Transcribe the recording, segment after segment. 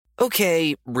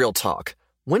Okay, real talk.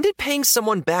 When did paying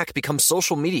someone back become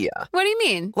social media? What do you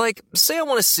mean? Like, say I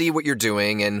want to see what you're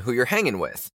doing and who you're hanging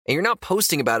with, and you're not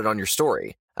posting about it on your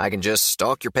story. I can just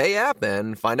stalk your Pay app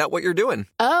and find out what you're doing.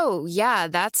 Oh, yeah,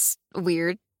 that's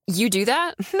weird. You do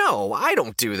that? No, I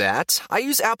don't do that. I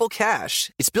use Apple Cash.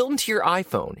 It's built into your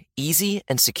iPhone, easy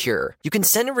and secure. You can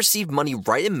send and receive money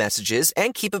right in messages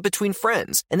and keep it between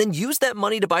friends, and then use that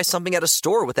money to buy something at a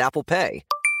store with Apple Pay.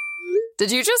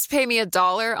 Did you just pay me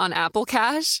 $1 on Apple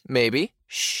Cash? Maybe.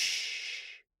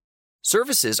 Shh.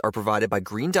 Services are provided by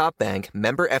Green Dot Bank,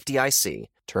 member FDIC.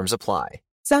 Terms apply.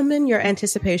 Summon your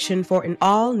anticipation for an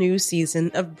all-new season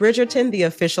of Bridgerton, the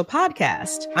official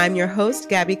podcast. I'm your host,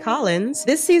 Gabby Collins.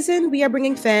 This season, we are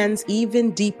bringing fans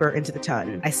even deeper into the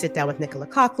ton. I sit down with Nicola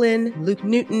Coughlan, Luke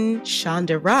Newton,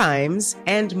 Shonda Rhimes,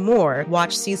 and more.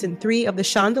 Watch season 3 of the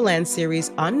Shondaland series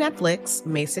on Netflix,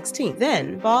 May 16th.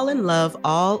 Then fall in love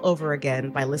all over again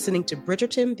by listening to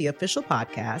Bridgerton, the official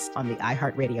podcast on the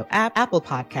iHeartRadio app, Apple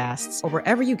Podcasts, or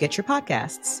wherever you get your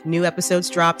podcasts. New episodes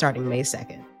drop starting May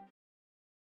 2nd.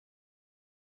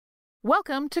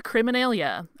 Welcome to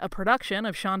Criminalia, a production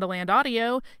of Shondaland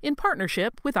Audio in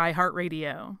partnership with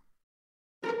iHeartRadio.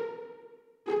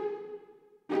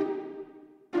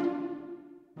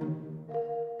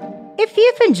 If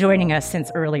you've been joining us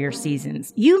since earlier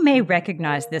seasons, you may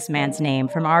recognize this man's name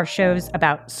from our shows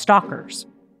about stalkers.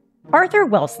 Arthur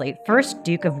Wellesley, 1st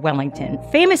Duke of Wellington,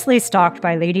 famously stalked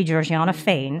by Lady Georgiana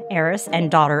Fane, heiress and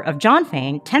daughter of John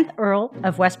Fane, 10th Earl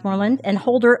of Westmoreland and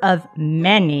holder of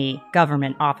many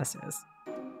government offices.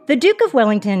 The Duke of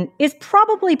Wellington is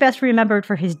probably best remembered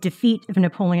for his defeat of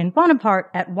Napoleon Bonaparte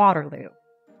at Waterloo.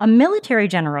 A military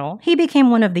general, he became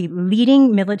one of the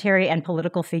leading military and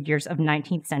political figures of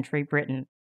 19th century Britain,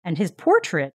 and his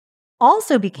portrait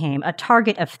also became a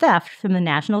target of theft from the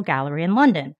National Gallery in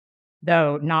London,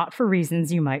 though not for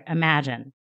reasons you might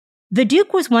imagine. The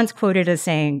Duke was once quoted as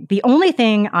saying, "The only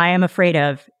thing I am afraid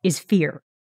of is fear."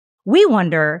 We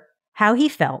wonder how he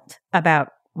felt about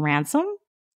ransom.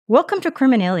 Welcome to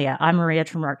Criminalia. I'm Maria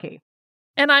Tremarchi.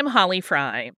 And I'm Holly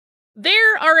Fry.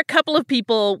 There are a couple of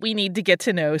people we need to get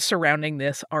to know surrounding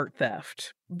this art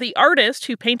theft. The artist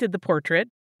who painted the portrait,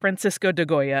 Francisco de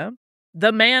Goya,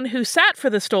 the man who sat for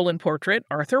the stolen portrait,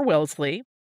 Arthur Wellesley,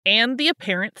 and the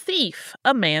apparent thief,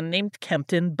 a man named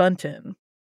Kempton Bunton.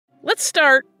 Let's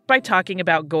start by talking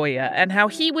about Goya and how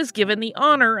he was given the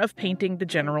honor of painting the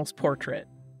general's portrait.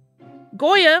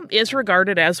 Goya is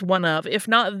regarded as one of, if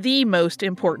not the most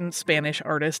important Spanish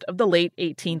artist of the late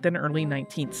 18th and early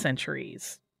 19th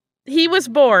centuries. He was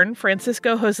born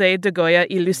Francisco José de Goya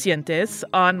y Lucientes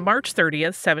on March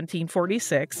 30th,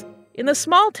 1746, in the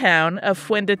small town of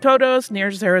Fuendetodos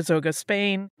near Zaragoza,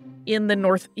 Spain, in the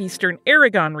northeastern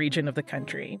Aragon region of the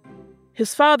country.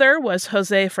 His father was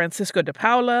José Francisco de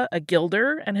Paula, a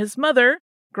gilder, and his mother,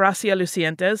 Gracia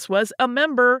Lucientes, was a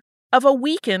member of a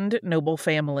weakened noble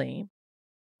family.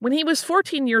 When he was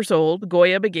 14 years old,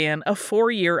 Goya began a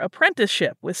 4-year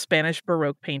apprenticeship with Spanish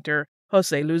Baroque painter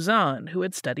José Luzán, who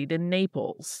had studied in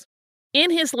Naples. In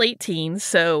his late teens,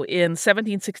 so in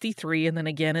 1763 and then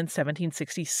again in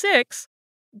 1766,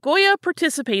 Goya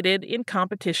participated in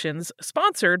competitions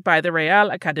sponsored by the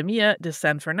Real Academia de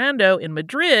San Fernando in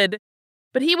Madrid,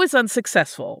 but he was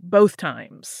unsuccessful both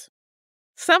times.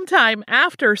 Sometime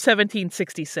after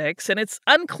 1766, and it's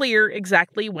unclear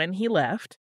exactly when he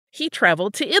left, he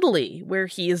traveled to Italy, where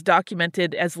he is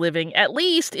documented as living at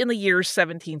least in the years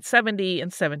 1770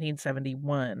 and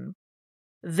 1771.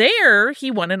 There, he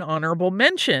won an honorable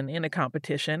mention in a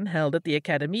competition held at the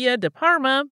Accademia de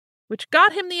Parma, which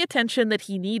got him the attention that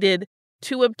he needed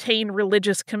to obtain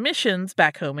religious commissions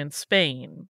back home in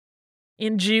Spain.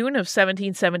 In June of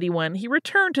 1771, he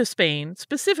returned to Spain,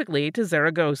 specifically to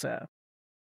Zaragoza.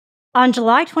 On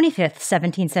July 25th,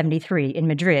 1773, in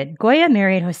Madrid, Goya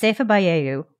married Josefa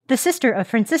Balleu, the sister of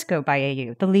Francisco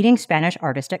Balleu, the leading Spanish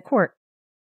artist at court.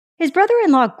 His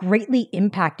brother-in-law greatly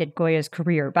impacted Goya's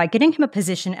career by getting him a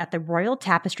position at the Royal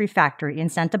Tapestry Factory in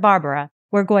Santa Barbara,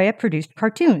 where Goya produced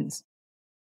cartoons.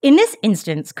 In this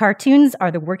instance, cartoons are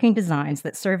the working designs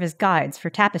that serve as guides for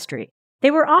tapestry.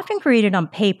 They were often created on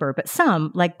paper, but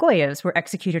some, like Goya's, were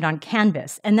executed on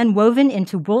canvas and then woven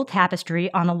into wool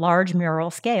tapestry on a large mural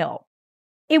scale.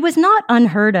 It was not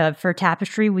unheard of for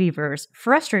tapestry weavers,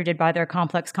 frustrated by their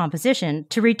complex composition,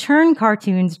 to return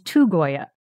cartoons to Goya.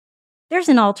 There's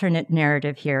an alternate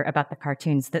narrative here about the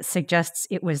cartoons that suggests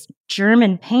it was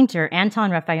German painter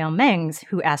Anton Raphael Mengs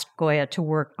who asked Goya to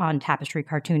work on tapestry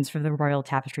cartoons for the Royal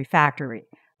Tapestry Factory.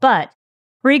 But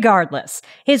regardless,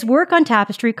 his work on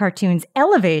tapestry cartoons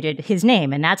elevated his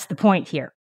name, and that's the point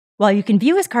here. While you can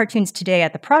view his cartoons today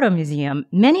at the Prado Museum,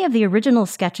 many of the original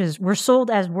sketches were sold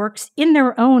as works in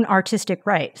their own artistic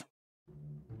right.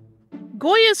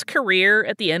 Goya's career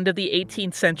at the end of the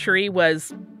 18th century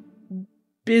was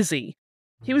busy.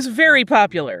 He was very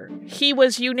popular. He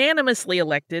was unanimously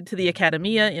elected to the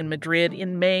Academia in Madrid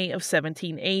in May of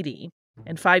 1780,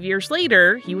 and 5 years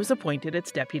later, he was appointed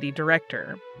its deputy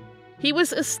director. He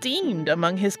was esteemed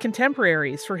among his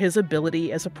contemporaries for his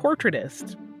ability as a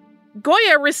portraitist.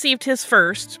 Goya received his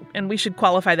first, and we should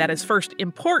qualify that as first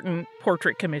important,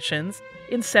 portrait commissions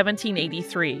in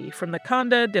 1783 from the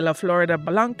Conde de la Florida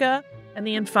Blanca and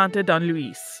the Infanta Don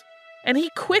Luis, and he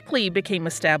quickly became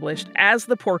established as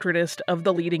the portraitist of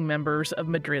the leading members of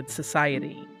Madrid's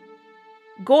society.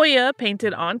 Goya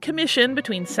painted on commission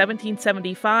between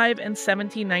 1775 and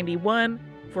 1791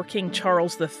 for King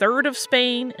Charles III of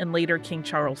Spain and later King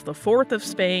Charles IV of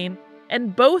Spain,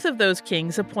 and both of those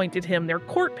kings appointed him their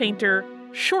court painter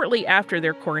shortly after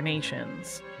their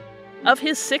coronations. Of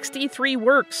his 63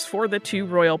 works for the two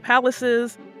royal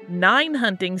palaces, 9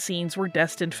 hunting scenes were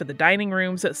destined for the dining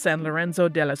rooms at San Lorenzo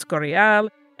del Escorial,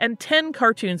 and 10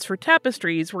 cartoons for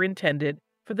tapestries were intended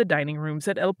for the dining rooms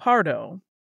at El Pardo.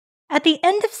 At the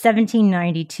end of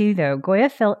 1792, though, Goya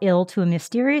fell ill to a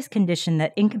mysterious condition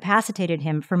that incapacitated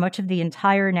him for much of the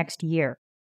entire next year.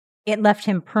 It left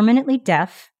him permanently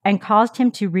deaf and caused him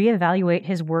to reevaluate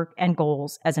his work and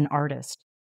goals as an artist.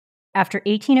 After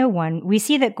 1801, we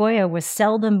see that Goya was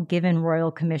seldom given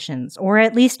royal commissions, or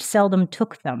at least seldom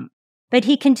took them, but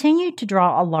he continued to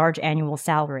draw a large annual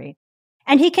salary.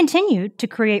 And he continued to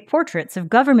create portraits of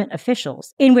government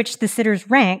officials, in which the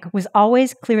sitter's rank was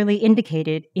always clearly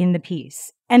indicated in the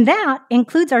piece. And that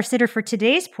includes our sitter for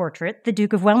today's portrait, the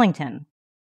Duke of Wellington.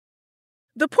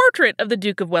 The portrait of the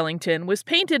Duke of Wellington was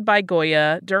painted by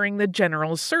Goya during the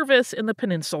general's service in the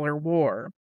Peninsular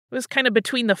War. It was kind of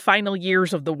between the final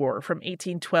years of the war, from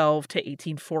 1812 to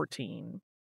 1814.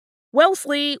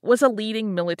 Wellesley was a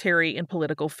leading military and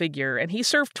political figure, and he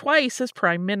served twice as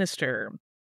prime minister.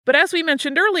 But as we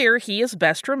mentioned earlier, he is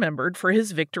best remembered for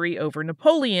his victory over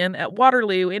Napoleon at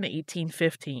Waterloo in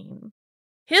 1815.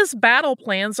 His battle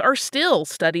plans are still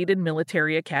studied in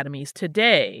military academies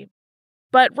today.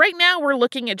 But right now we're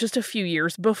looking at just a few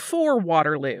years before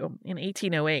Waterloo, in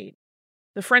 1808.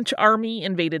 The French army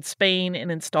invaded Spain and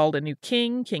installed a new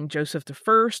king, King Joseph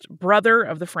I, brother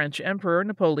of the French Emperor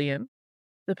Napoleon.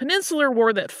 The Peninsular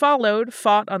War that followed,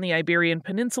 fought on the Iberian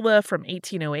Peninsula from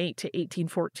 1808 to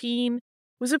 1814,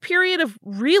 was a period of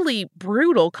really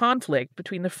brutal conflict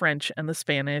between the French and the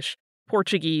Spanish,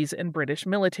 Portuguese, and British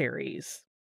militaries.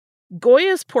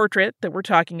 Goya's portrait that we're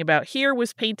talking about here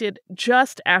was painted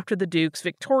just after the Duke's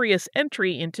victorious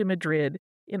entry into Madrid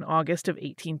in August of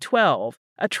 1812,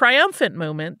 a triumphant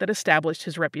moment that established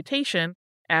his reputation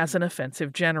as an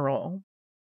offensive general.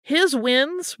 His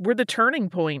wins were the turning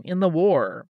point in the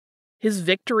war. His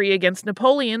victory against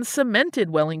Napoleon cemented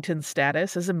Wellington's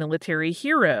status as a military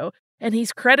hero, and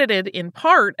he's credited in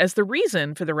part as the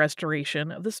reason for the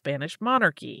restoration of the Spanish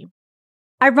monarchy.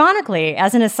 Ironically,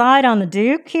 as an aside on the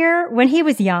Duke here, when he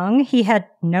was young, he had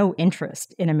no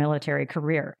interest in a military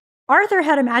career. Arthur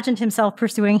had imagined himself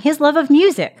pursuing his love of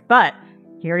music, but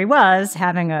here he was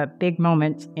having a big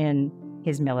moment in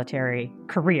his military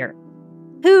career.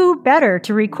 Who better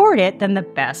to record it than the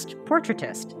best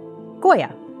portraitist,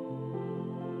 Goya?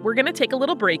 We're going to take a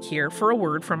little break here for a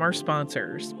word from our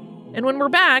sponsors. And when we're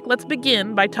back, let's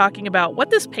begin by talking about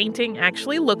what this painting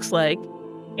actually looks like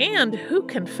and who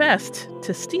confessed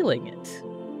to stealing it.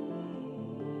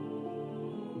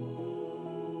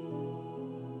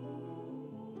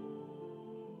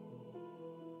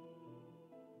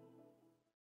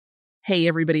 Hey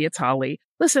everybody, it's Holly.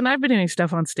 Listen, I've been doing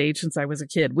stuff on stage since I was a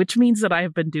kid, which means that I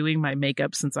have been doing my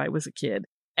makeup since I was a kid.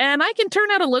 And I can turn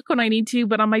out a look when I need to,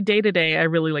 but on my day-to-day, I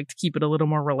really like to keep it a little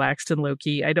more relaxed and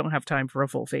low-key. I don't have time for a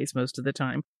full face most of the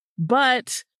time.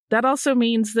 But that also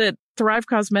means that Thrive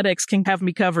Cosmetics can have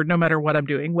me covered no matter what I'm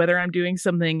doing, whether I'm doing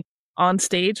something on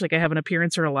stage, like I have an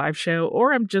appearance or a live show,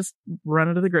 or I'm just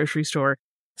running to the grocery store.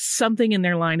 Something in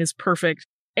their line is perfect.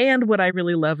 And what I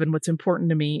really love and what's important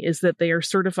to me is that they are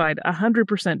certified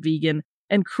 100% vegan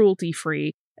and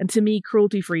cruelty-free. And to me,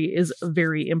 cruelty-free is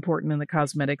very important in the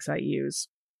cosmetics I use.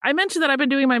 I mentioned that I've been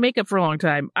doing my makeup for a long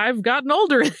time. I've gotten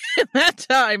older in that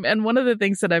time. And one of the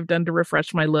things that I've done to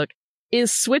refresh my look is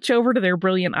switch over to their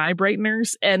brilliant eye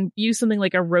brighteners and use something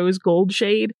like a rose gold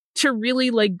shade to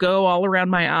really go all around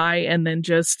my eye and then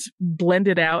just blend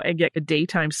it out and get a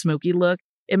daytime smoky look.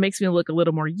 It makes me look a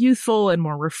little more youthful and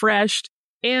more refreshed.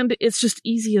 And it's just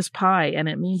easy as pie. And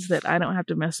it means that I don't have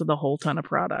to mess with a whole ton of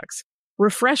products.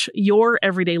 Refresh your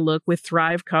everyday look with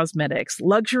Thrive Causemetics,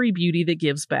 luxury beauty that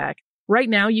gives back. Right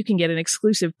now, you can get an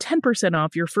exclusive 10%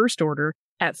 off your first order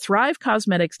at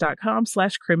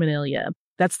thrivecosmetics.com/Criminalia.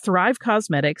 That's Thrive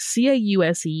Causemetics,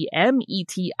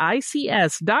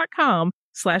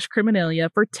 CAUSEMETICS.com/Criminalia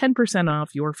for 10%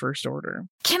 off your first order.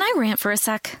 Can I rant for a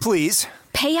sec? Please.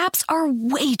 Pay apps are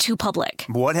way too public.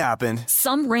 What happened?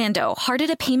 Some rando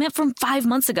hearted a payment from 5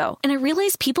 months ago, and I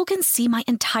realized people can see my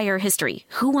entire history,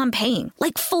 who I'm paying,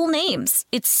 like full names.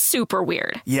 It's super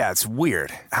weird. Yeah, it's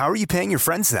weird. How are you paying your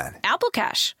friends then? Apple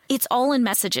Cash. It's all in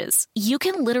messages. You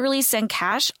can literally send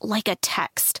cash like a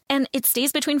text, and it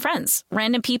stays between friends.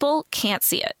 Random people can't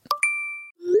see it.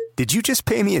 Did you just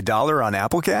pay me $1 on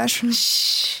Apple Cash?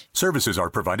 Shh. Services are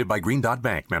provided by Green Dot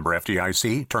Bank. Member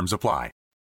FDIC. Terms apply.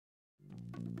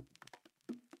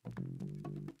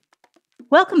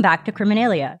 Welcome back to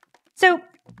Criminalia. So,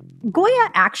 Goya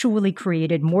actually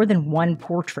created more than one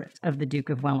portrait of the Duke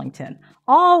of Wellington,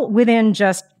 all within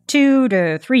just 2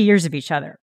 to 3 years of each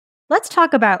other. Let's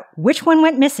talk about which one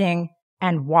went missing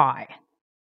and why.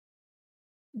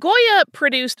 Goya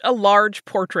produced a large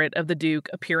portrait of the Duke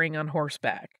appearing on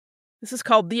horseback. This is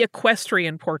called the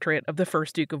Equestrian Portrait of the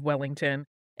First Duke of Wellington,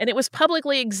 and it was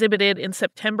publicly exhibited in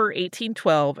September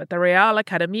 1812 at the Real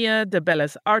Academia de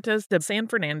Bellas Artes de San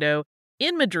Fernando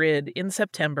in Madrid in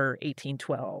September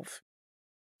 1812.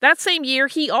 That same year,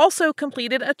 he also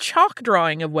completed a chalk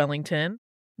drawing of Wellington.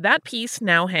 That piece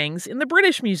now hangs in the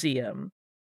British Museum.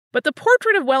 But the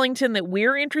portrait of Wellington that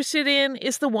we're interested in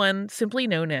is the one simply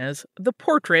known as the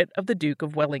Portrait of the Duke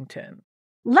of Wellington.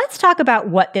 Let's talk about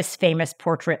what this famous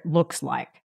portrait looks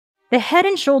like. The Head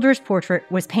and Shoulders portrait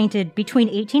was painted between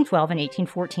 1812 and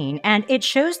 1814, and it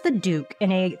shows the Duke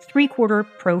in a 3/4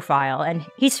 profile, and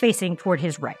he's facing toward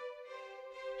his right.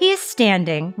 He is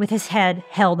standing with his head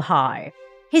held high.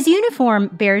 His uniform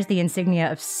bears the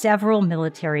insignia of several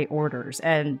military orders,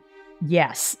 and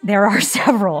yes, there are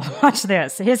several. Watch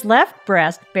this. His left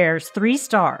breast bears 3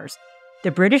 stars: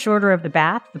 the British Order of the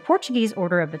Bath, the Portuguese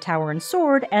Order of the Tower and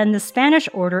Sword, and the Spanish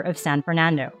Order of San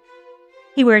Fernando.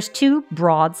 He wears 2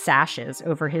 broad sashes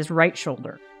over his right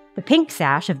shoulder: the pink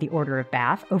sash of the Order of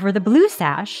Bath over the blue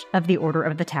sash of the Order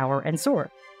of the Tower and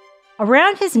Sword.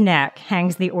 Around his neck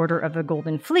hangs the Order of the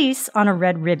Golden Fleece on a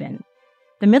red ribbon.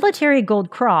 The military gold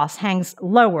cross hangs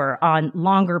lower on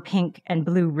longer pink and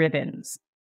blue ribbons.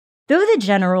 Though the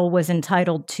general was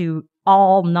entitled to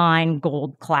all 9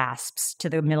 gold clasps to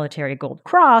the military gold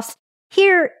cross,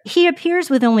 here he appears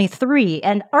with only 3,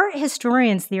 and art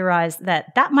historians theorize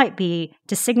that that might be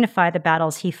to signify the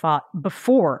battles he fought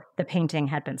before the painting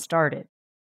had been started.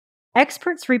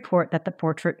 Experts report that the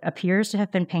portrait appears to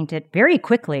have been painted very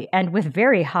quickly and with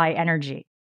very high energy.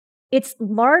 It's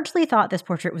largely thought this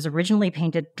portrait was originally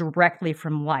painted directly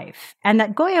from life, and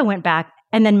that Goya went back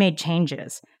and then made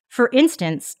changes. For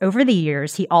instance, over the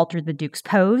years, he altered the Duke's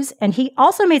pose, and he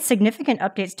also made significant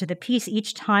updates to the piece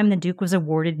each time the Duke was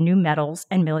awarded new medals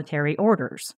and military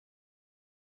orders.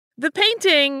 The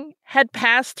painting had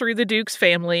passed through the Duke's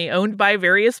family, owned by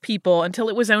various people, until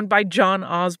it was owned by John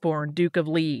Osborne, Duke of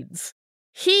Leeds.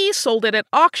 He sold it at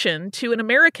auction to an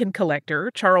American collector,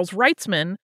 Charles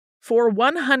Wrightsman, for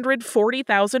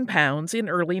 £140,000 in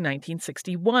early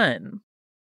 1961.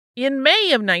 In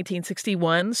May of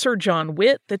 1961, Sir John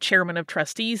Witt, the chairman of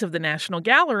trustees of the National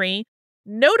Gallery,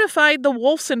 notified the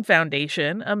Wolfson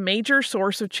Foundation, a major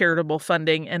source of charitable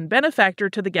funding and benefactor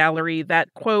to the gallery,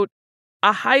 that, quote,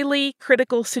 a highly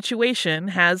critical situation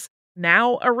has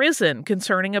now arisen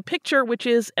concerning a picture which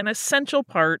is an essential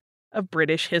part of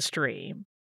British history.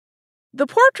 The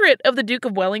portrait of the Duke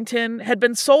of Wellington had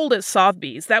been sold at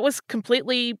Sotheby's. That was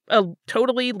completely a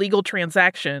totally legal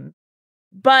transaction.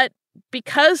 But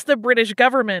because the British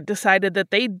government decided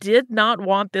that they did not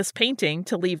want this painting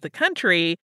to leave the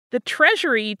country, the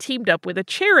Treasury teamed up with a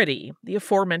charity, the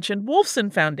aforementioned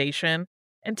Wolfson Foundation,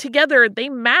 and together they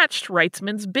matched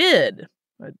Wrightsman's bid.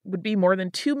 It would be more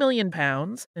than £2 million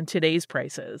in today's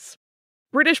prices.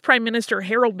 British Prime Minister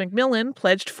Harold Macmillan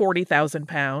pledged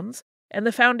 £40,000, and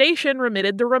the foundation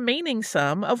remitted the remaining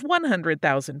sum of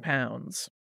 £100,000.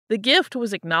 The gift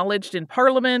was acknowledged in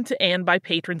Parliament and by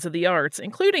patrons of the arts,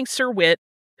 including Sir Witt,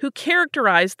 who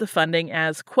characterized the funding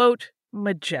as, quote,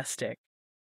 majestic.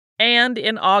 And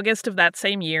in August of that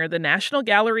same year, the National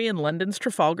Gallery in London's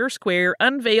Trafalgar Square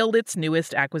unveiled its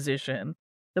newest acquisition,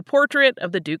 the portrait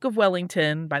of the Duke of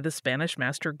Wellington by the Spanish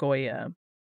master Goya.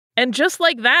 And just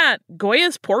like that,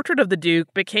 Goya's portrait of the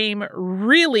Duke became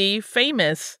really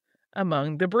famous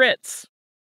among the Brits.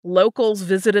 Locals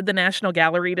visited the National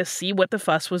Gallery to see what the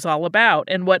fuss was all about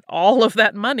and what all of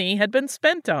that money had been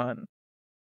spent on.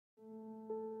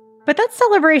 But that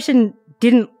celebration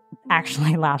didn't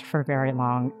actually last for very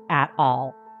long at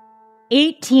all.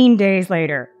 18 days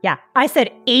later, yeah, I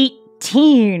said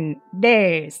 18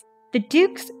 days, the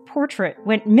Duke's portrait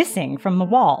went missing from the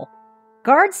wall.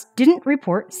 Guards didn't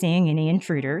report seeing any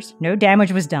intruders, no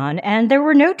damage was done, and there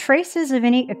were no traces of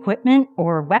any equipment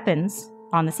or weapons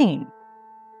on the scene.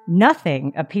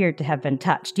 Nothing appeared to have been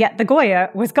touched, yet the Goya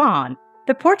was gone.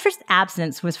 The portrait's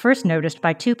absence was first noticed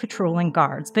by 2 patrolling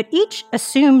guards, but each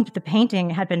assumed the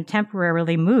painting had been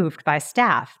temporarily moved by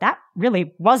staff. That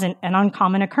really wasn't an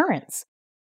uncommon occurrence.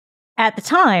 At the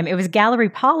time, it was gallery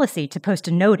policy to post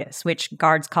a notice, which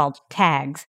guards called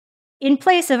tags, in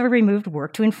place of a removed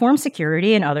work to inform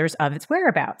security and others of its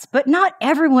whereabouts. But not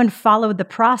everyone followed the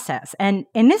process, and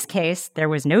in this case, there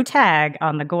was no tag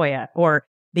on the Goya, or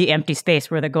the empty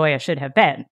space where the Goya should have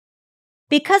been.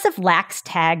 Because of lax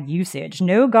tag usage,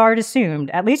 no guard assumed,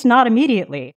 at least not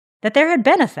immediately, that there had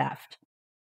been a theft.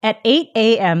 At 8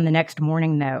 a.m. the next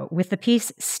morning, though, with the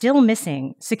piece still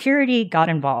missing, security got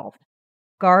involved.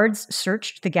 Guards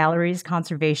searched the gallery's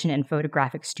conservation and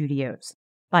photographic studios.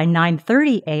 By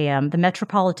 9:30 a.m., the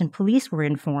Metropolitan Police were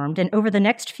informed, and over the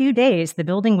next few days, the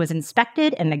building was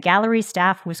inspected and the gallery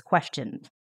staff was questioned.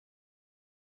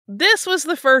 This was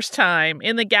the first time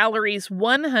in the gallery's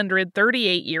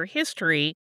 138-year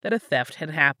history that a theft had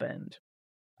happened.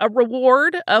 A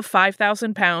reward of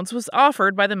 £5,000 was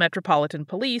offered by the Metropolitan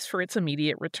Police for its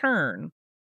immediate return.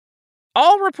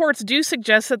 All reports do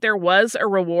suggest that there was a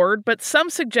reward, but some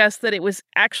suggest that it was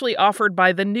actually offered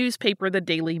by the newspaper The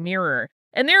Daily Mirror.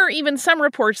 And there are even some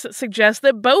reports that suggest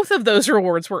that both of those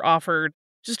rewards were offered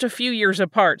just a few years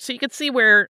apart, so you could see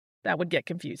where that would get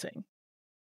confusing.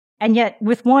 And yet,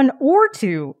 with 1 or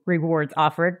 2 rewards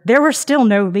offered, there were still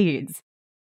no leads.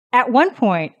 At one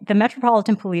point, the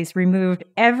Metropolitan Police removed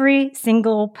every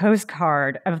single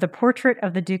postcard of the portrait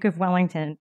of the Duke of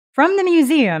Wellington from the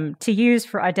museum to use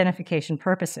for identification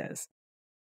purposes.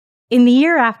 In the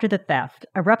year after the theft,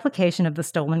 a replication of the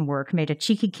stolen work made a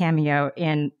cheeky cameo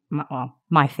in,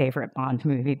 my favorite Bond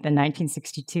movie, the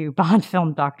 1962 Bond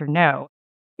film Dr. No.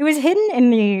 It was hidden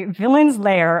in the villain's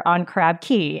lair on Crab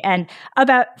Key, and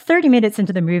about 30 minutes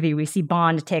into the movie, we see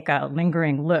Bond take a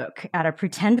lingering look at a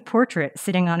pretend portrait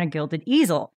sitting on a gilded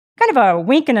easel. Kind of a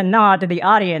wink and a nod to the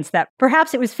audience that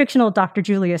perhaps it was fictional Dr.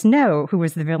 Julius No who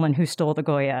was the villain who stole the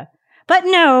Goya. But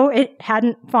no, it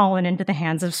hadn't fallen into the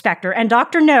hands of Spectre, and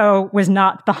Dr. No was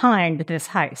not behind this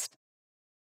heist.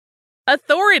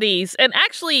 Authorities, and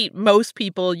actually most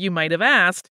people you might have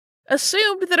asked,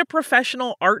 assumed that a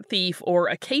professional art thief or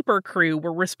a caper crew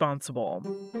were responsible.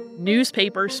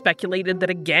 Newspapers speculated that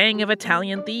a gang of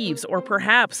Italian thieves, or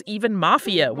perhaps even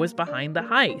mafia, was behind the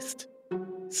heist.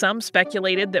 Some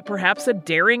speculated that perhaps a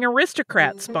daring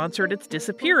aristocrat sponsored its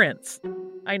disappearance.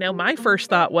 I know my first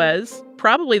thought was,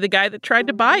 probably the guy that tried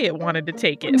to buy it wanted to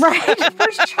take it. Right,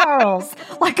 First Charles.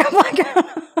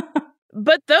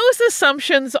 But those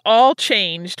assumptions all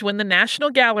changed when the National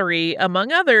Gallery,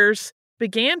 among others,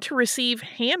 began to receive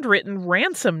handwritten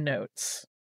ransom notes.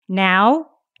 Now,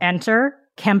 enter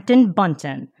Kempton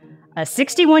Bunton, a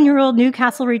 61-year-old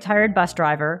Newcastle retired bus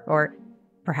driver, or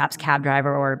perhaps cab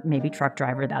driver, or maybe truck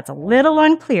driver, that's a little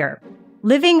unclear,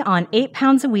 living on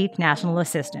 £8 a week national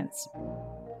assistance.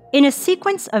 In a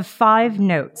sequence of 5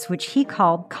 notes, which he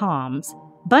called comms,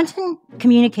 Bunton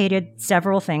communicated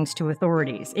several things to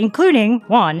authorities, including,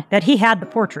 1, that he had the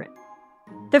portrait.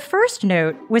 The first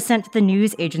note was sent to the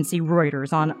news agency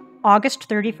Reuters on August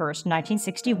 31st,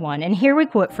 1961, and here we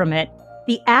quote from it,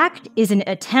 "The act is an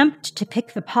attempt to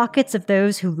pick the pockets of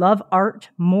those who love art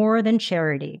more than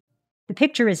charity. The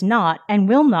picture is not and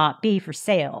will not be for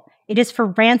sale. It is for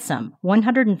ransom,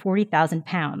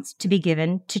 £140,000, to be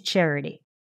given to charity."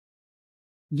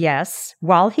 Yes,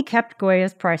 while he kept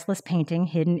Goya's priceless painting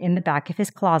hidden in the back of his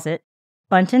closet,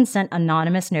 Bunton sent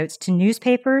anonymous notes to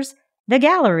newspapers, the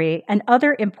gallery, and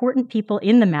other important people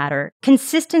in the matter,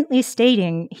 consistently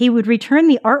stating he would return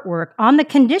the artwork on the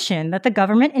condition that the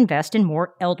government invest in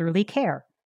more elderly care.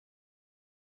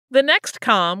 The next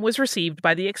comm was received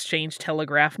by the Exchange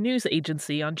Telegraph News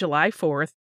Agency on July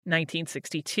 4th,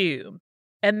 1962.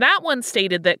 And that one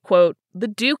stated that, quote, "The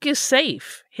Duke is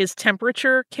safe, his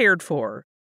temperature cared for,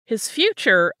 his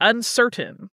future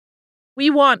uncertain. We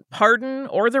want pardon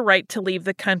or the right to leave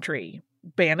the country.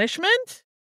 Banishment?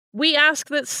 We ask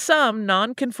that some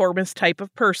nonconformist type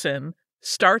of person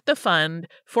start the fund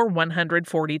for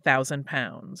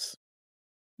 £140,000.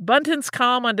 Bunton's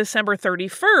comm on December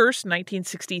 31st,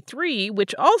 1963,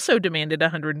 which also demanded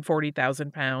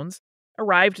 £140,000,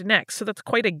 arrived next, so that's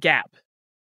quite a gap.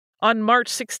 On March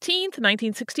 16th,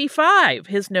 1965,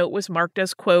 his note was marked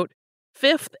as, quote,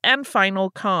 "Fifth and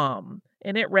final comm,"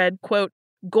 and it read, quote,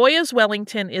 Goya's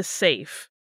Wellington is safe.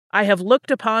 I have looked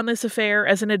upon this affair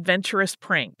as an adventurous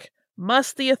prank.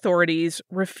 Must the authorities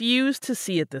refuse to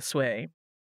see it this way?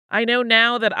 I know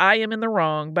now that I am in the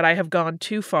wrong, but I have gone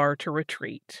too far to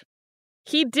retreat.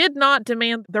 He did not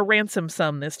demand the ransom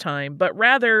sum this time, but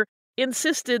rather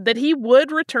insisted that he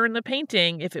would return the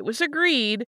painting if it was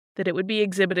agreed that it would be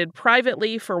exhibited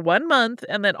privately for 1 month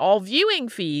and that all viewing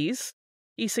fees,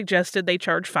 he suggested they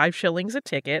charge 5 shillings a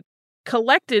ticket,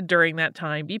 collected during that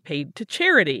time be paid to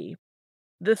charity.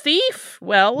 The thief?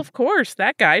 Well, of course,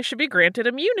 that guy should be granted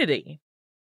immunity.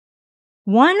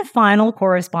 One final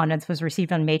correspondence was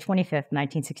received on May 25th,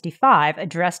 1965,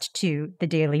 addressed to the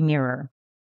Daily Mirror.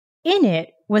 In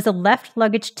it was a left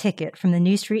luggage ticket from the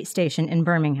New Street station in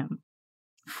Birmingham.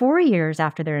 4 years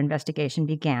after their investigation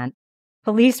began,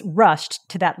 police rushed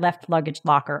to that left luggage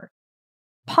locker.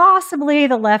 Possibly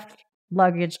the left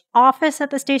luggage office at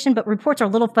the station, but reports are a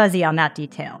little fuzzy on that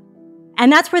detail.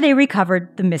 And that's where they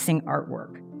recovered the missing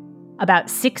artwork. About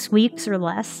 6 weeks or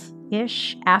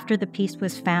less-ish after the piece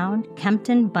was found,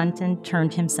 Kempton Bunton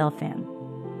turned himself in.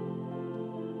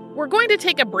 We're going to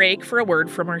take a break for a word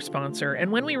from our sponsor,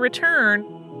 and when we return,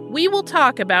 we will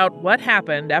talk about what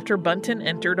happened after Bunton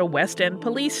entered a West End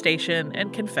police station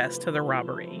and confessed to the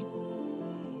robbery.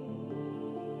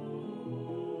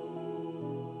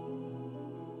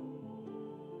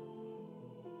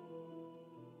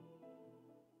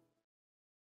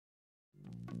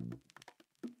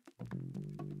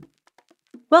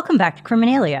 Welcome back to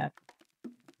Criminalia.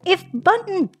 If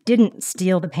Bunton didn't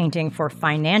steal the painting for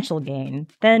financial gain,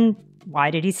 then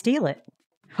why did he steal it?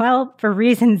 Well, for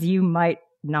reasons you might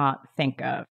not think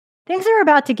of. Things are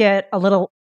about to get a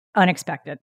little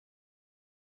unexpected.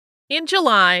 In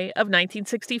July of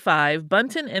 1965,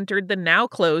 Bunton entered the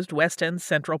now-closed West End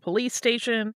Central Police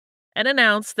Station and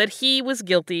announced that he was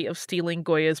guilty of stealing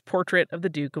Goya's portrait of the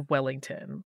Duke of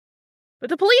Wellington. But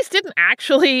the police didn't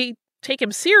actually take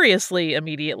him seriously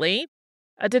immediately.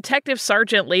 A detective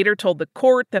sergeant later told the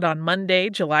court that on Monday,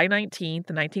 July 19th,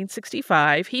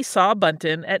 1965, he saw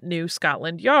Bunton at New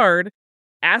Scotland Yard,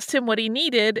 asked him what he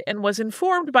needed, and was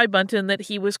informed by Bunton that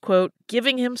he was, quote,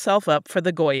 giving himself up for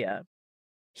the Goya.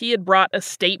 He had brought a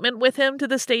statement with him to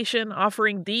the station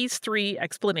offering these 3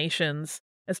 explanations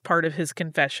as part of his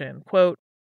confession. Quote,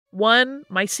 1,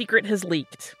 my secret has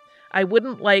leaked. I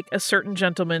wouldn't like a certain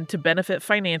gentleman to benefit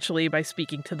financially by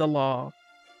speaking to the law.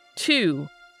 2,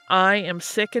 I am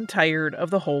sick and tired of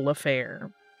the whole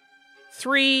affair.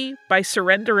 3, by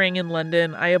surrendering in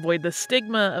London, I avoid the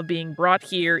stigma of being brought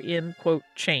here in, quote,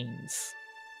 chains.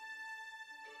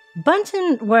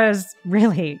 Bunton was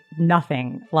really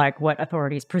nothing like what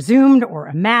authorities presumed or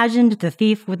imagined the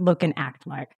thief would look and act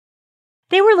like.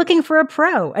 They were looking for a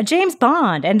pro, a James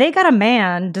Bond, and they got a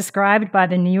man described by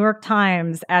the New York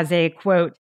Times as a,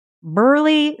 quote,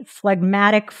 burly,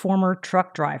 phlegmatic former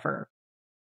truck driver.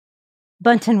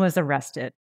 Bunton was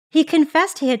arrested. He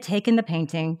confessed he had taken the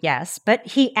painting, yes, but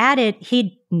he added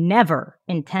he'd never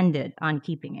intended on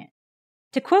keeping it.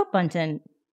 To quote Bunton,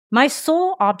 my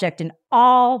sole object in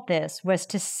all this was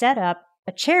to set up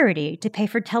a charity to pay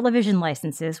for television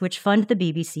licenses which fund the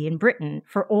BBC in Britain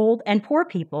for old and poor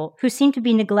people who seem to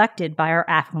be neglected by our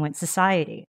affluent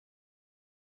society.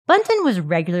 Bunton was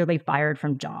regularly fired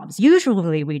from jobs,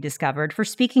 usually, we discovered, for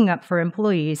speaking up for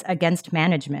employees against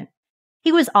management.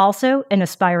 He was also an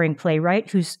aspiring playwright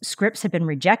whose scripts had been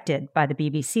rejected by the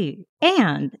BBC.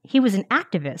 And he was an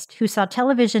activist who saw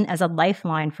television as a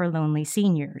lifeline for lonely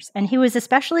seniors, and he was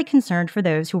especially concerned for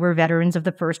those who were veterans of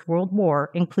the First World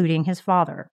War, including his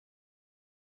father.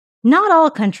 Not all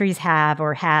countries have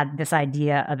or had this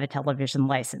idea of a television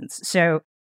license. So,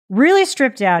 really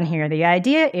stripped down here, the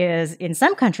idea is, in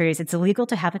some countries, it's illegal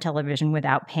to have a television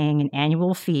without paying an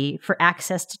annual fee for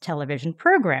access to television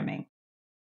programming.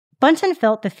 Bunton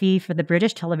felt the fee for the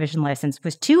British television license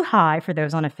was too high for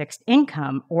those on a fixed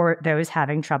income or those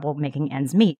having trouble making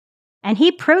ends meet, and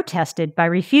he protested by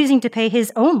refusing to pay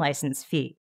his own license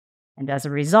fee. And as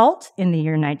a result, in the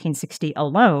year 1960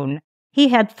 alone, he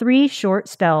had 3 short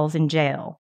spells in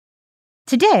jail.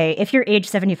 Today, if you're age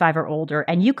 75 or older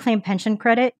and you claim pension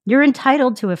credit, you're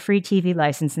entitled to a free TV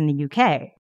license in the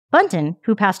UK. Bunton,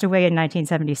 who passed away in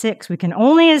 1976, we can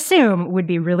only assume would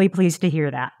be really pleased to hear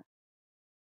that.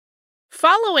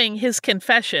 Following his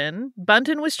confession,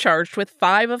 Bunton was charged with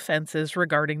 5 offenses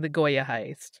regarding the Goya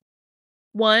heist.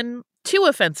 1, 2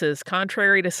 offenses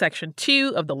contrary to Section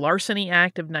 2 of the Larceny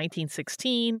Act of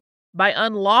 1916 by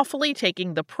unlawfully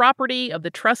taking the property of the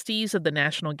trustees of the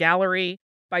National Gallery,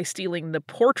 by stealing the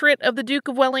portrait of the Duke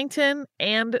of Wellington,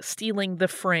 and stealing the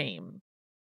frame.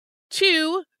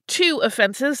 2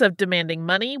 offenses of demanding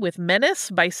money with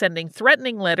menace by sending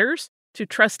threatening letters to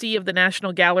trustee of the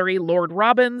National Gallery Lord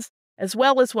Robbins, as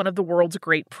well as one of the world's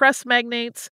great press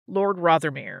magnates, Lord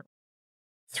Rothermere.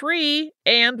 3,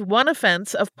 and one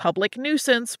offense of public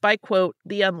nuisance by, quote,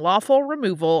 the unlawful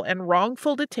removal and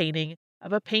wrongful detaining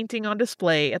of a painting on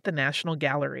display at the National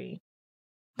Gallery.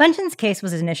 Bunton's case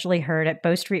was initially heard at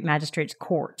Bow Street Magistrates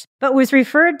Court, but was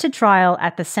referred to trial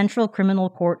at the Central Criminal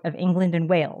Court of England and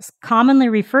Wales, commonly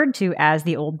referred to as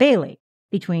the Old Bailey,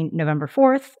 between November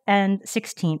 4th and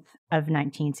 16th of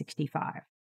 1965.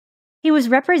 He was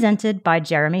represented by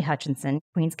Jeremy Hutchinson,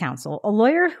 Queen's Counsel, a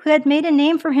lawyer who had made a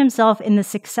name for himself in the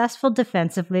successful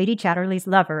defense of Lady Chatterley's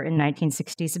lover in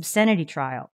 1960's obscenity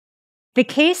trial. The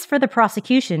case for the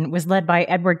prosecution was led by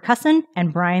Edward Cusson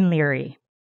and Brian Leary.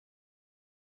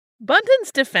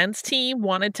 Bunton's defense team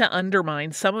wanted to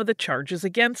undermine some of the charges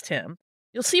against him.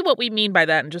 You'll see what we mean by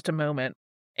that in just a moment.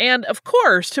 And, of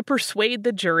course, to persuade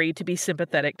the jury to be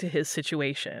sympathetic to his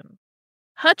situation.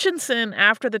 Hutchinson,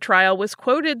 after the trial, was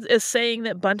quoted as saying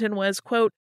that Bunton was,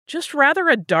 quote, just rather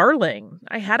a darling.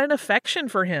 I had an affection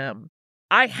for him.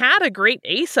 I had a great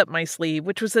ace up my sleeve,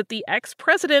 which was that the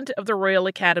ex-president of the Royal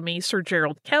Academy, Sir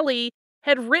Gerald Kelly,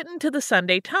 had written to the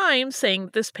Sunday Times saying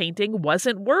that this painting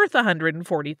wasn't worth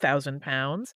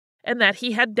 £140,000 and that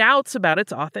he had doubts about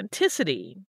its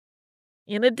authenticity.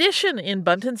 In addition, in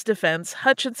Bunton's defense,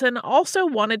 Hutchinson also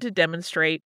wanted to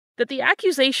demonstrate that the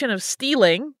accusation of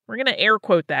stealing, we're going to air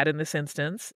quote that in this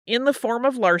instance, in the form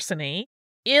of larceny,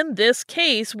 in this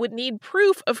case would need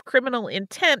proof of criminal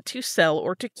intent to sell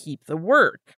or to keep the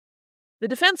work. The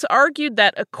defense argued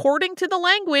that according to the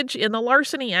language in the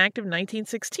Larceny Act of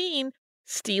 1916,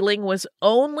 stealing was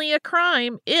only a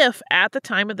crime if, at the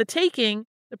time of the taking,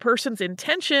 the person's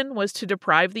intention was to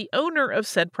deprive the owner of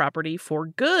said property for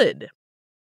good.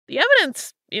 The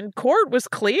evidence in court was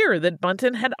clear that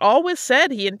Bunton had always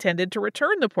said he intended to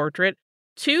return the portrait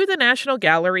to the National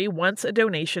Gallery once a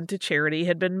donation to charity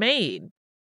had been made.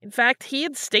 In fact, he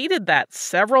had stated that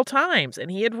several times,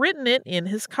 and he had written it in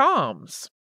his comms.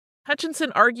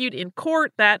 Hutchinson argued in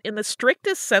court that, in the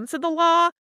strictest sense of the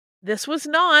law, this was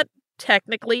not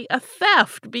technically a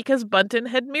theft because Bunton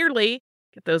had merely,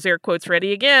 get those air quotes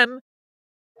ready again,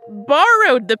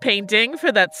 borrowed the painting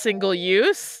for that single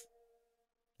use.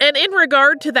 And in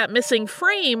regard to that missing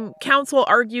frame, counsel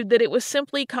argued that it was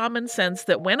simply common sense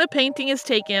that when a painting is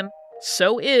taken,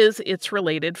 so is its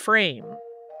related frame.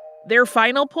 Their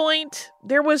final point,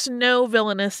 there was no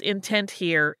villainous intent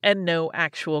here and no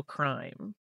actual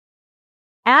crime.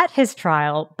 At his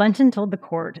trial, Bunton told the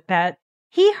court that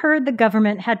he heard the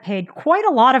government had paid quite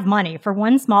a lot of money for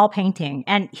one small painting,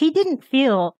 and he didn't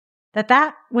feel that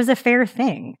that was a fair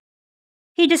thing.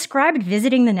 He described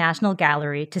visiting the National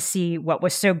Gallery to see what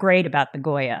was so great about the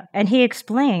Goya, and he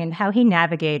explained how he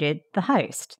navigated the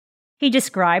heist. He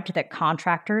described that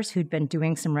contractors who'd been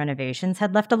doing some renovations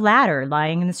had left a ladder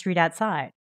lying in the street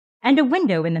outside, and a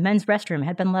window in the men's restroom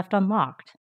had been left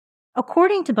unlocked.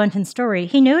 According to Bunton's story,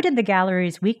 he noted the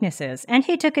gallery's weaknesses, and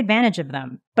he took advantage of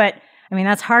them. But,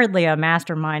 that's hardly a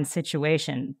mastermind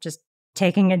situation, just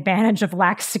taking advantage of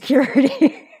lax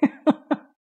security.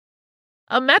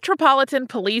 A Metropolitan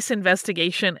Police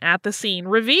investigation at the scene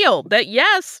revealed that,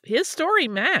 yes, his story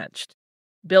matched.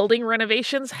 Building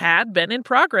renovations had been in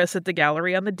progress at the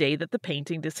gallery on the day that the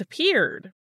painting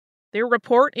disappeared. Their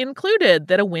report included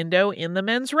that a window in the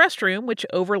men's restroom, which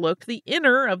overlooked the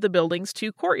inner of the building's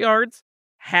 2 courtyards,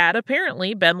 had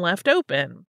apparently been left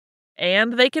open.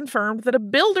 And they confirmed that a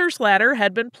builder's ladder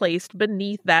had been placed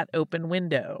beneath that open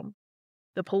window.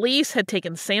 The police had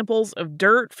taken samples of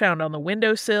dirt found on the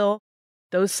windowsill.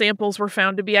 Those samples were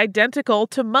found to be identical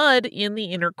to mud in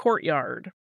the inner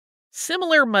courtyard.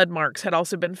 Similar mud marks had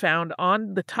also been found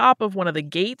on the top of one of the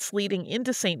gates leading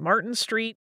into St. Martin's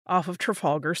Street off of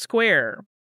Trafalgar Square.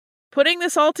 Putting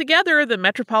this all together, the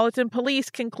Metropolitan Police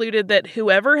concluded that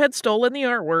whoever had stolen the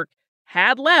artwork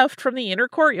had left from the inner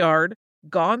courtyard,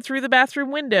 gone through the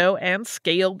bathroom window, and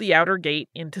scaled the outer gate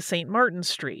into St. Martin's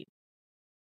Street.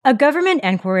 A government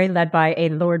enquiry led by a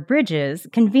Lord Bridges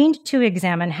convened to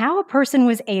examine how a person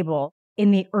was able,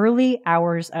 in the early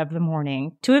hours of the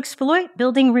morning, to exploit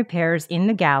building repairs in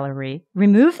the gallery,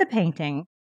 remove the painting,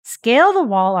 scale the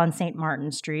wall on St.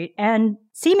 Martin's Street, and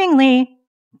seemingly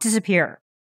disappear.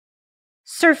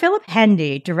 Sir Philip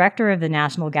Hendy, director of the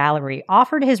National Gallery,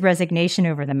 offered his resignation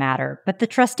over the matter, but the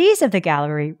trustees of the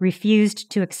gallery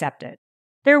refused to accept it.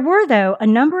 There were, though, a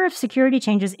number of security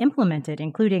changes implemented,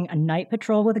 including a night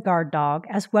patrol with a guard dog,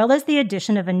 as well as the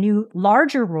addition of a new,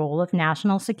 larger role of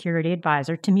national security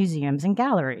advisor to museums and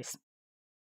galleries.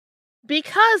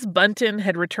 Because Bunton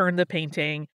had returned the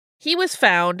painting, he was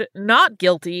found not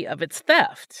guilty of its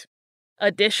theft.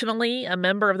 Additionally, a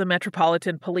member of the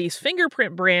Metropolitan Police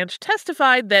fingerprint branch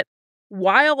testified that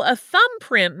while a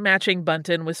thumbprint matching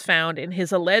Bunton was found in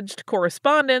his alleged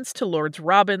correspondence to Lords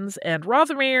Robbins and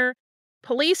Rothermere,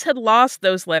 police had lost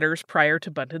those letters prior to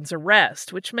Bunton's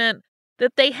arrest, which meant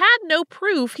that they had no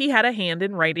proof he had a hand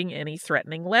in writing any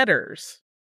threatening letters.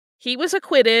 He was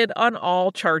acquitted on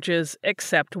all charges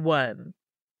except one.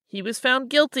 He was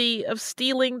found guilty of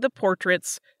stealing the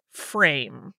portrait's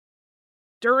frame.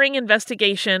 During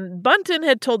investigation, Bunton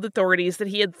had told authorities that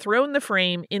he had thrown the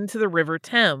frame into the River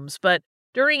Thames, but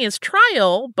during his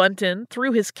trial, Bunton,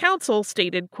 through his counsel,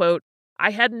 stated, quote,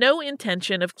 "I had no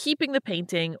intention of keeping the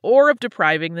painting or of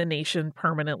depriving the nation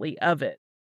permanently of it.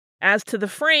 As to the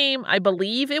frame, I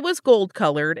believe it was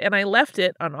gold-colored, and I left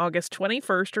it on August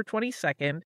 21st or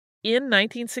 22nd in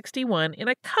 1961 in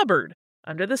a cupboard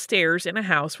under the stairs in a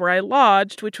house where I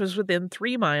lodged, which was within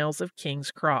 3 miles of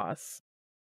King's Cross.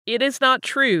 It is not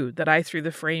true that I threw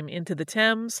the frame into the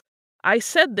Thames. I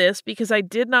said this because I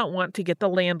did not want to get the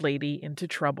landlady into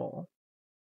trouble."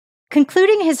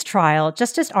 Concluding his trial,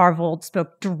 Justice Arvold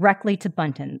spoke directly to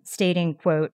Bunton, stating,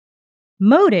 quote,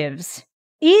 "Motives,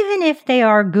 even if they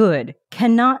are good,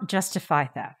 cannot justify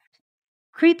theft.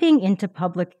 Creeping into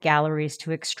public galleries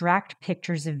to extract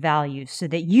pictures of value so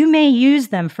that you may use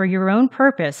them for your own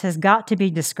purpose has got to be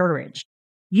discouraged.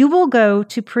 You will go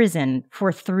to prison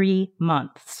for 3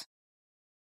 months."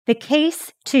 The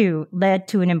case, too, led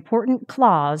to an important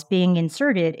clause being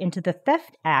inserted into the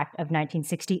Theft Act of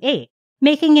 1968,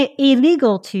 making it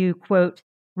illegal to, quote,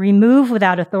 "remove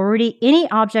without authority any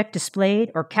object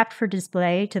displayed or kept for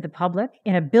display to the public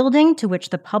in a building to which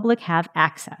the public have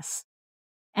access."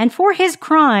 And for his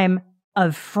crime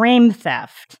of frame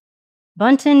theft,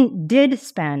 Bunton did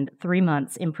spend 3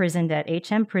 months imprisoned at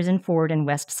HM Prison Ford in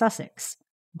West Sussex,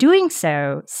 doing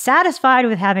so satisfied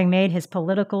with having made his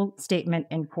political statement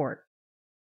in court.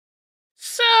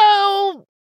 So,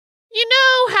 you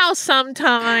know how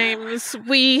sometimes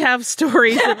we have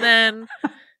stories and then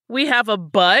we have a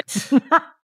but?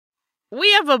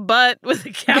 We have a but with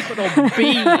a capital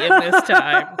B in this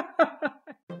time.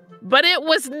 But it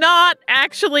was not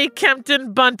actually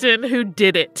Kempton Bunton who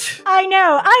did it. I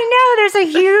know, there's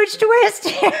a huge twist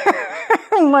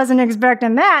here. Wasn't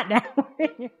expecting that now.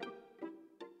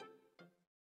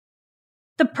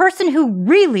 The person who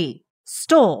really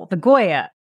stole the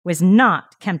Goya was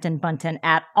not Kempton Bunton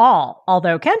at all,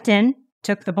 although Kempton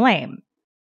took the blame.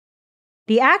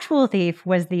 The actual thief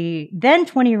was the then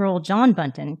 20-year-old John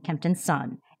Bunton, Kempton's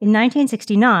son. In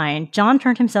 1969, John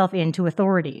turned himself in to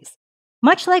authorities.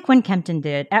 Much like when Kempton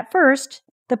did, at first,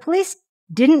 the police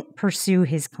didn't pursue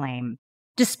his claim.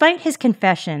 Despite his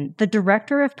confession, the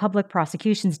director of public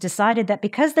prosecutions decided that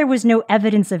because there was no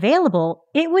evidence available,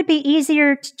 it would be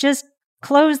easier to just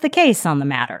close the case on the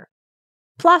matter.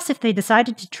 Plus, if they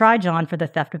decided to try John for the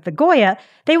theft of the Goya,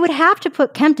 they would have to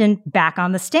put Kempton back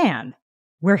on the stand,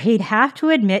 where he'd have to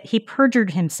admit he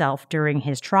perjured himself during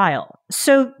his trial.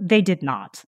 So they did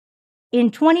not.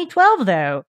 In 2012,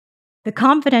 though, the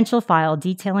confidential file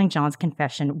detailing John's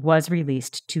confession was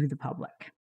released to the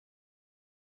public.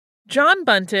 John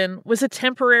Bunton was a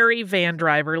temporary van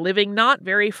driver living not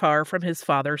very far from his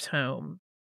father's home.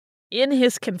 In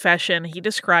his confession, he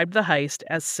described the heist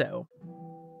as so.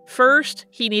 First,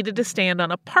 he needed to stand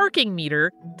on a parking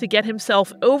meter to get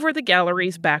himself over the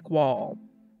gallery's back wall.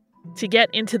 To get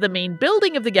into the main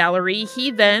building of the gallery,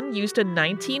 he then used a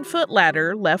 19-foot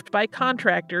ladder left by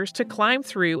contractors to climb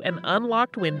through an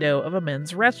unlocked window of a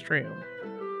men's restroom.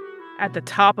 At the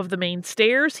top of the main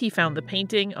stairs, he found the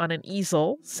painting on an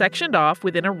easel, sectioned off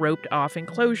within a roped-off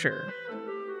enclosure.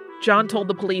 John told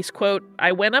the police, quote,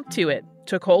 "I went up to it,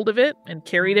 took hold of it, and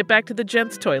carried it back to the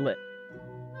gents' toilet."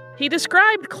 He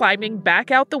described climbing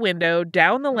back out the window,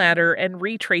 down the ladder, and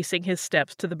retracing his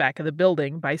steps to the back of the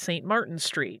building by St. Martin's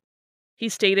Street. He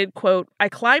stated, quote, "I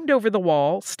climbed over the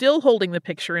wall, still holding the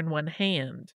picture in one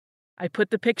hand. I put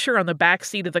the picture on the back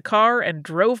seat of the car and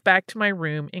drove back to my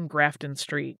room in Grafton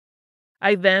Street.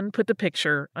 I then put the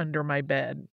picture under my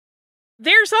bed."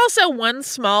 There's also one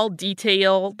small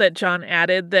detail that John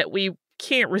added that we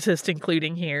can't resist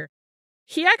including here.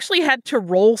 He actually had to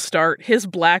roll start his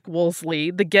black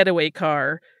Wolseley, the getaway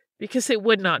car, because it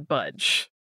would not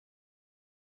budge.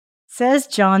 Says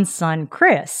John's son,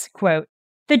 Chris, quote,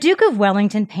 "The Duke of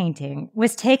Wellington painting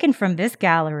was taken from this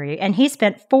gallery, and he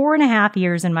spent 4.5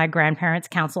 years in my grandparents'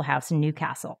 council house in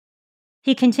Newcastle.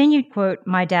 He continued, quote,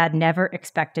 "My dad never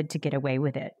expected to get away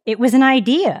with it. It was an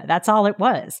idea, that's all it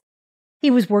was. He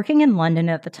was working in London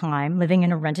at the time, living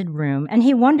in a rented room, and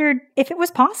he wondered if it was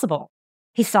possible.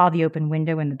 He saw the open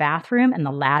window in the bathroom and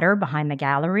the ladder behind the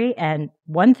gallery, and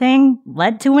one thing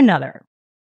led to another."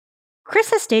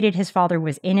 Chris has stated his father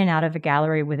was in and out of the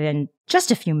gallery within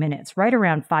just a few minutes, right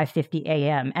around 5:50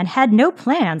 a.m., and had no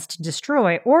plans to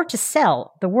destroy or to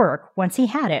sell the work once he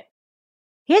had it.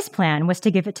 His plan was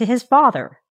to give it to his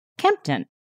father, Kempton.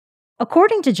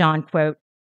 According to John, quote,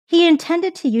 he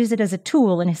intended to use it as a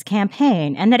tool in his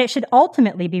campaign and that it should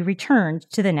ultimately be returned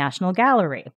to the National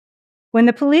Gallery. When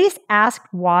the police asked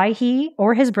why he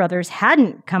or his brothers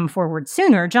hadn't come forward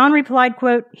sooner, John replied,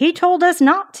 quote, he told us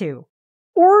not to.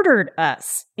 Ordered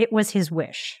us. It was his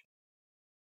wish.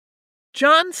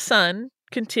 John's son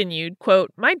continued,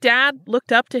 quote, my dad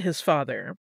looked up to his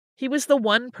father. He was the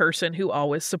one person who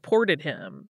always supported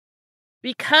him.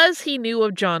 Because he knew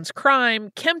of John's crime,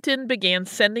 Kempton began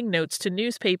sending notes to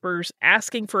newspapers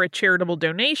asking for a charitable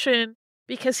donation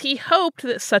because he hoped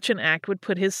that such an act would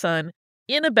put his son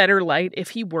in a better light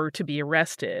if he were to be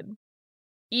arrested.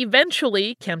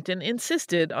 Eventually, Kempton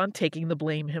insisted on taking the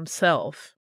blame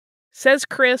himself. Says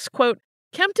Chris, quote,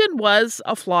 Kempton was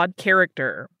a flawed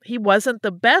character. He wasn't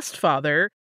the best father,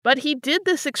 but he did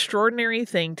this extraordinary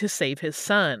thing to save his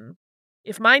son.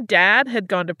 If my dad had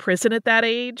gone to prison at that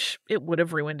age, it would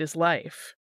have ruined his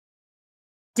life.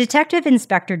 Detective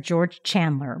Inspector George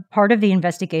Chandler, part of the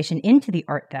investigation into the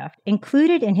art theft,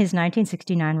 included in his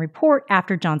 1969 report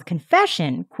after John's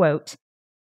confession, quote,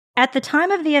 at the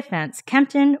time of the offense,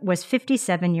 Kempton was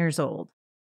 57 years old.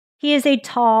 He is a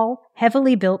tall,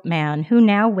 heavily built man who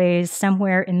now weighs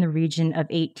somewhere in the region of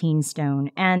 18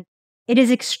 stone, and it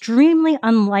is extremely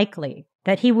unlikely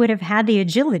that he would have had the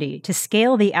agility to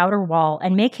scale the outer wall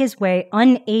and make his way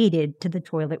unaided to the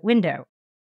toilet window.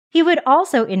 He would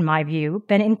also, in my view,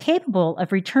 been incapable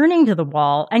of returning to the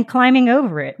wall and climbing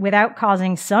over it without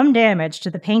causing some damage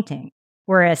to the painting,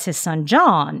 whereas his son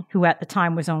John, who at the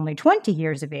time was only 20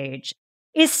 years of age,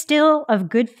 is still of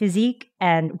good physique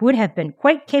and would have been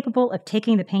quite capable of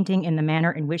taking the painting in the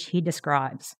manner in which he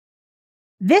describes.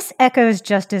 This echoes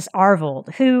Justice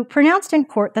Arvold, who pronounced in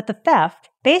court that the theft,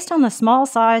 based on the small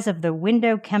size of the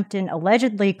window Kempton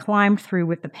allegedly climbed through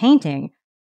with the painting,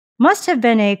 must have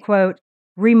been a, quote,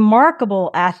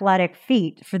 remarkable athletic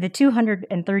feat for the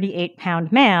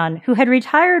 238-pound man who had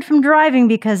retired from driving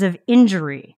because of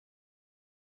injury.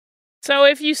 So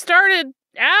if you started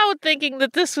out thinking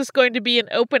that this was going to be an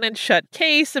open and shut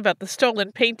case about the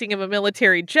stolen painting of a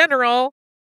military general,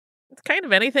 it's kind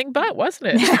of anything but,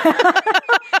 wasn't it?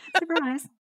 Surprise.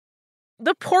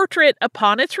 The portrait,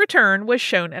 upon its return, was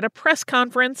shown at a press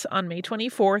conference on May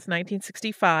 24th,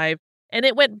 1965, and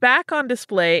it went back on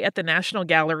display at the National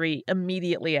Gallery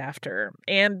immediately after.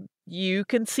 And you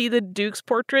can see the Duke's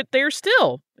portrait there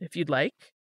still, if you'd like.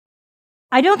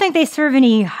 I don't think they serve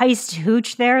any heist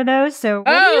hooch there, though, so what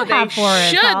do you have for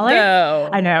us, Holly? Though.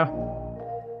 I know.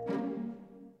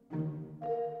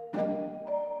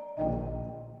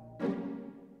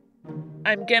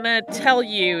 I'm gonna tell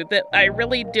you that I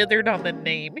really dithered on the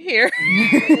name here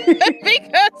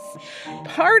because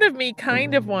part of me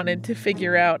kind of wanted to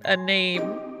figure out a name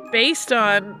based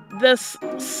on the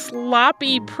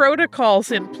sloppy protocols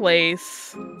in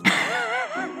place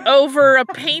over a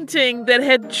painting that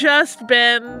had just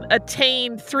been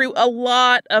attained through a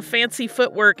lot of fancy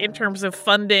footwork in terms of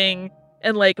funding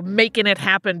and like making it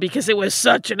happen because it was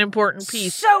such an important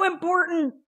piece. So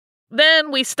important!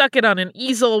 Then we stuck it on an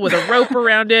easel with a rope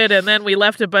around it, and then we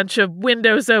left a bunch of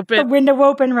windows open. A window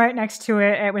open right next to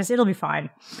it. It'll be fine.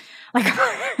 Like,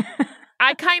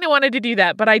 I kind of wanted to do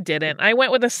that, but I didn't. I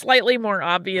went with a slightly more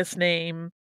obvious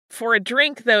name for a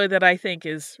drink, though, that I think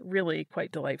is really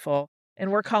quite delightful. And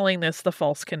we're calling this the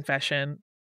False Confession.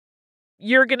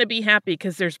 You're going to be happy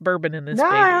because there's bourbon in this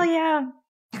baby. Oh, yeah.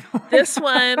 This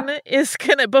one is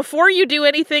going to, before you do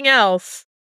anything else,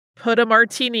 put a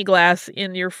martini glass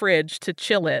in your fridge to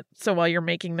chill it. So while you're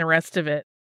making the rest of it,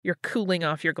 you're cooling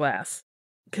off your glass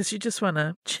because you just want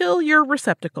to chill your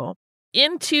receptacle.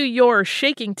 Into your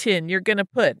shaking tin, you're going to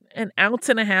put 1.5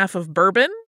 ounces of bourbon,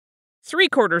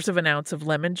 3/4 of an ounce of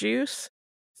lemon juice,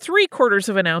 3/4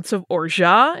 of an ounce of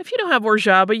orgeat. If you don't have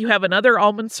orgeat, but you have another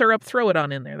almond syrup, throw it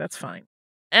on in there. That's fine.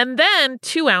 And then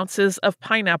 2 ounces of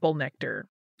pineapple nectar.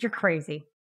 You're crazy.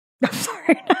 I'm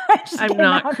sorry. I'm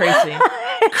not crazy.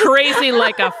 Crazy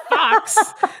like a fox.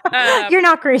 You're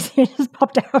not crazy. It just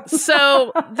popped out.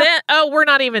 So then, we're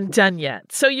not even done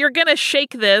yet. So you're going to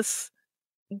shake this,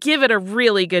 give it a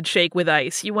really good shake with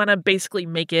ice. You want to basically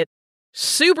make it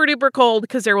super duper cold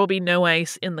because there will be no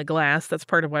ice in the glass. That's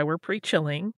part of why we're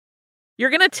pre-chilling. You're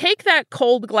going to take that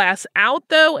cold glass out,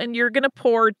 though, and you're going to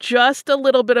pour just a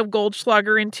little bit of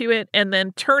Goldschlager into it and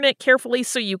then turn it carefully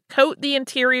so you coat the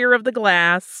interior of the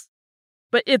glass.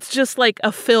 But it's just like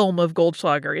a film of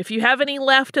Goldschlager. If you have any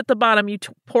left at the bottom, you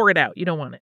pour it out. You don't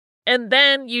want it. And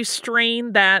then you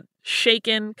strain that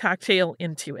shaken cocktail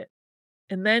into it.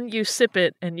 And then you sip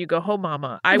it and you go, oh,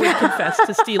 mama, I would confess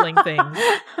to stealing things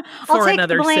for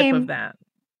another sip of that.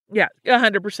 Yeah,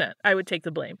 100%. I would take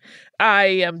the blame. I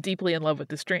am deeply in love with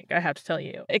this drink, I have to tell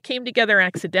you. It came together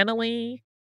accidentally.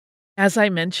 As I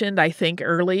mentioned, I think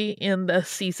early in the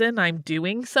season, I'm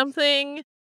doing something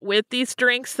with these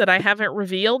drinks that I haven't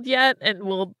revealed yet, and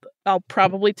I'll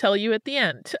probably tell you at the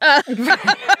end.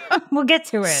 We'll get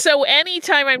to it. So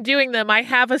anytime I'm doing them, I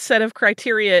have a set of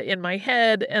criteria in my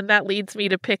head, and that leads me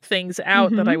to pick things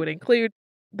out that I would include.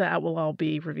 That will all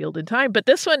be revealed in time. But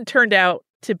this one turned out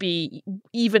to be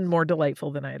even more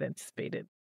delightful than I had anticipated.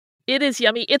 It is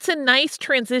yummy. It's a nice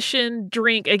transition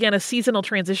drink. Again, a seasonal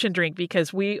transition drink,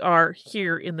 because we are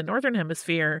here in the Northern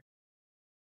Hemisphere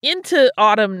into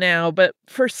autumn now. But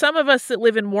for some of us that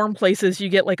live in warm places, you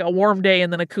get like a warm day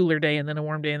and then a cooler day and then a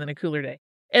warm day and then a cooler day.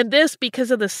 And this, because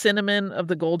of the cinnamon of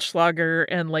the Goldschlager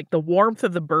and like the warmth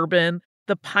of the bourbon,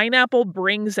 the pineapple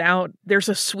brings out, there's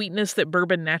a sweetness that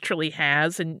bourbon naturally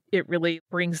has, and it really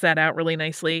brings that out really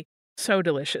nicely. So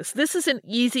delicious. This is an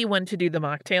easy one to do the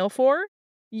mocktail for.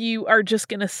 You are just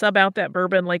going to sub out that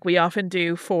bourbon like we often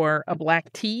do for a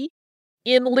black tea.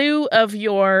 In lieu of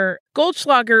your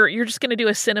Goldschlager, you're just going to do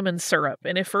a cinnamon syrup.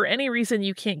 And if for any reason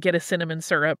you can't get a cinnamon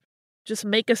syrup, just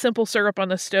make a simple syrup on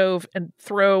the stove and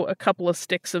throw a couple of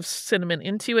sticks of cinnamon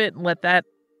into it and let that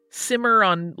simmer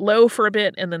on low for a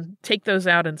bit, and then take those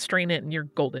out and strain it, and you're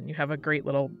golden. You have a great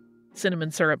little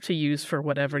cinnamon syrup to use for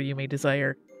whatever you may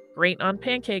desire. Great on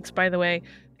pancakes, by the way.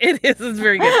 It is. It's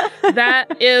very good.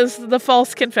 That is the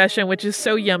false confession, which is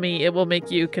so yummy. It will make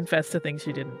you confess to things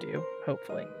you didn't do,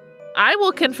 hopefully. I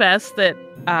will confess that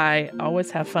I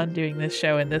always have fun doing this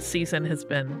show, and this season has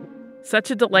been such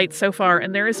a delight so far,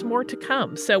 and there is more to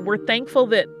come. So we're thankful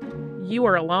that you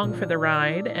are along for the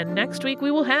ride, and next week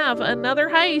we will have another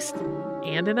heist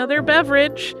and another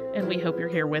beverage, and we hope you're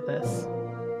here with us.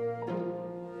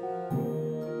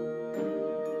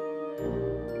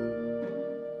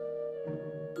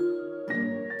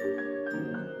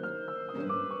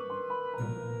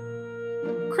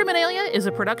 Criminalia is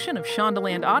a production of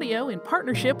Shondaland Audio in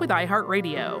partnership with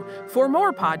iHeartRadio. For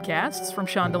more podcasts from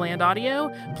Shondaland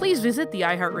Audio, please visit the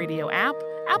iHeartRadio app,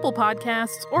 Apple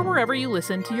Podcasts, or wherever you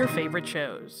listen to your favorite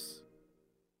shows.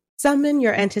 Summon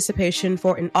your anticipation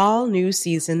for an all-new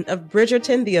season of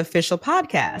Bridgerton, the official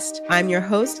podcast. I'm your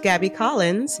host, Gabby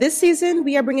Collins. This season,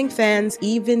 we are bringing fans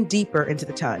even deeper into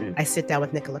the ton. I sit down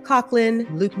with Nicola Coughlan,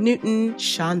 Luke Newton,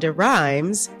 Shonda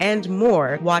Rhimes, and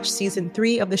more. Watch season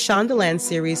 3 of the Shondaland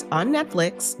series on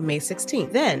Netflix, May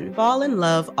 16th. Then fall in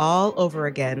love all over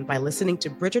again by listening to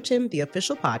Bridgerton, the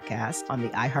official podcast on the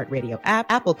iHeartRadio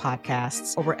app, Apple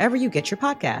Podcasts, or wherever you get your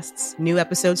podcasts. New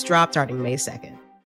episodes drop starting May 2nd.